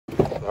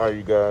All right,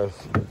 you guys,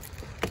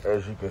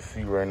 as you can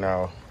see right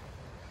now,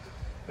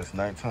 it's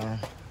nighttime.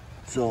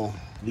 So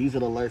these are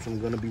the lights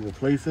I'm gonna be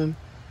replacing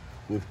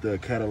with the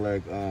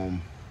Cadillac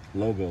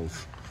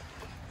logos.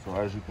 So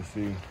as you can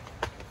see,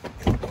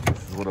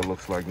 this is what it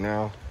looks like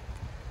now.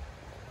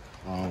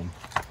 I'm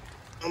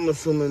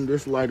assuming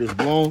this light is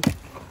blown.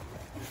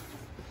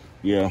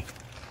 Yeah,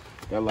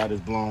 that light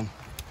is blown.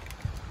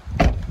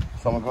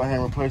 So I'm gonna go ahead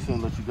and replace it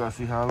and let you guys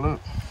see how it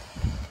looks.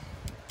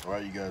 All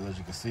right, you guys, as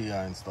you can see,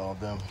 I installed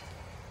them.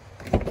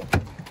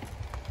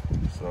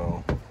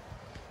 So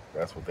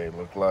that's what they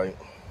look like.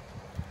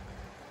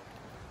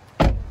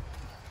 You know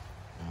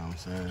what I'm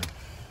saying?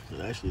 It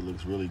actually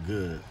looks really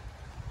good,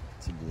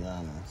 to be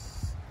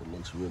honest. It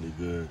looks really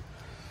good.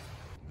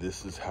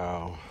 This is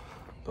how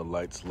the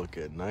lights look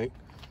at night.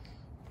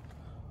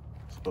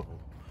 So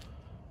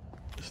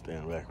just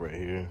stand back right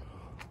here.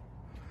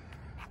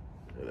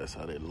 Yeah, that's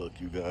how they look,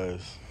 you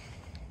guys.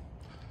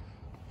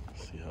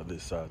 See how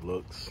this side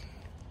looks.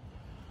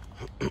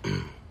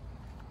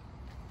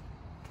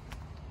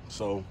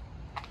 So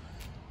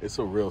it's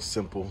a real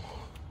simple,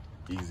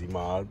 easy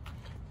mod.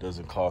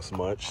 Doesn't cost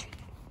much.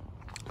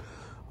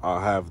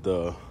 I'll have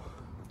the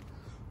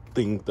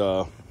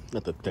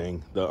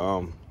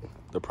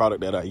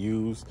product that I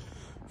use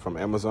from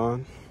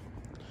Amazon.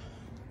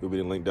 Will be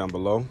the link down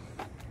below.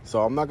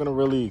 So I'm not gonna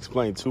really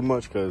explain too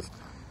much because,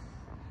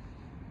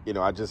 you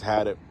know, I just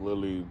had it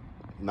literally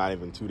not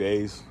even 2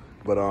 days,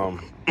 but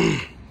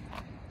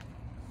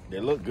they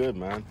look good,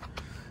 man.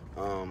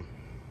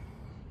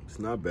 It's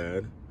not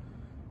bad.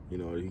 You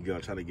know, you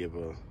gotta try to give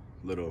a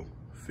little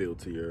feel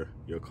to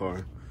your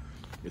car.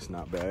 It's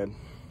not bad.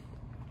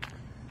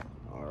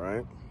 All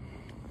right.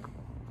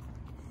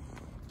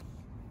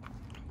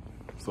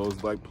 So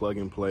it's like plug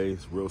and play.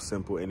 It's real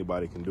simple.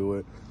 Anybody can do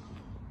it.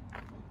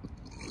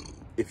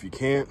 If you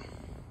can't,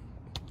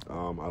 I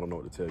don't know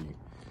what to tell you.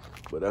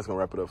 But that's gonna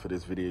wrap it up for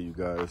this video, you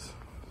guys.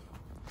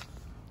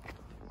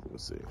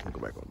 Let's see. I'll go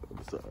back on the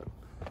other side.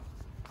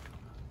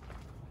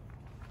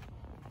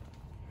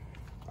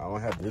 I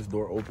don't have this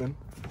door open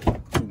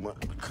too much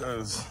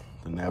because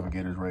the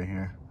navigator's right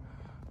here.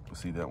 We'll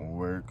see that one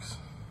works.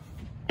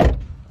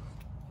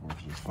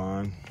 Works just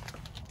fine.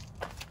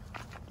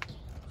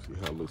 See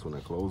how it looks when I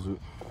close it.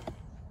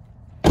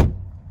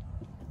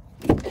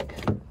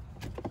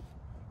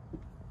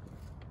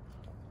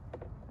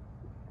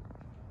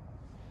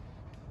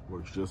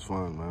 Works just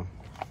fine, man.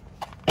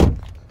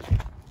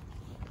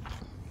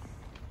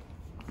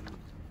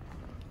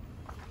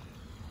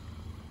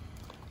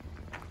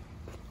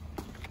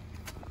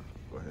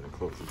 Go ahead and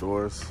close the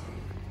doors.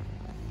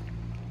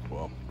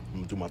 Well, I'm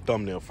gonna do my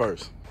thumbnail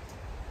first.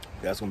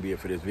 That's gonna be it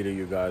for this video,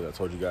 you guys. I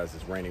told you guys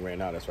it's raining right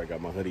now. That's why I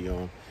got my hoodie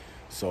on.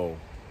 So,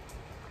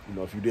 you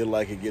know, if you did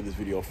like it, give this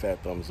video a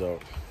fat thumbs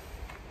up.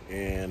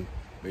 And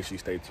make sure you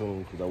stay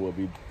tuned because I will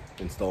be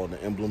installing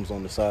the emblems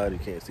on the side. You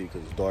can't see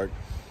because it's dark.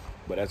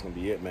 But that's gonna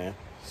be it, man.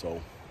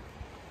 So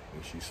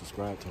make sure you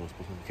subscribe, turn on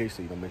post notifications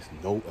so you don't miss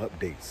no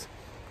updates.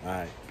 All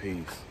right,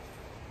 peace.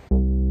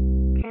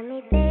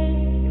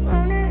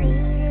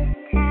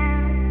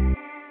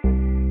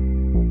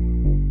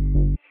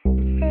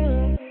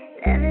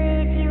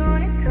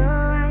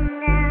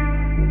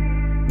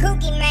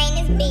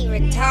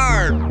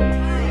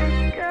 Retard.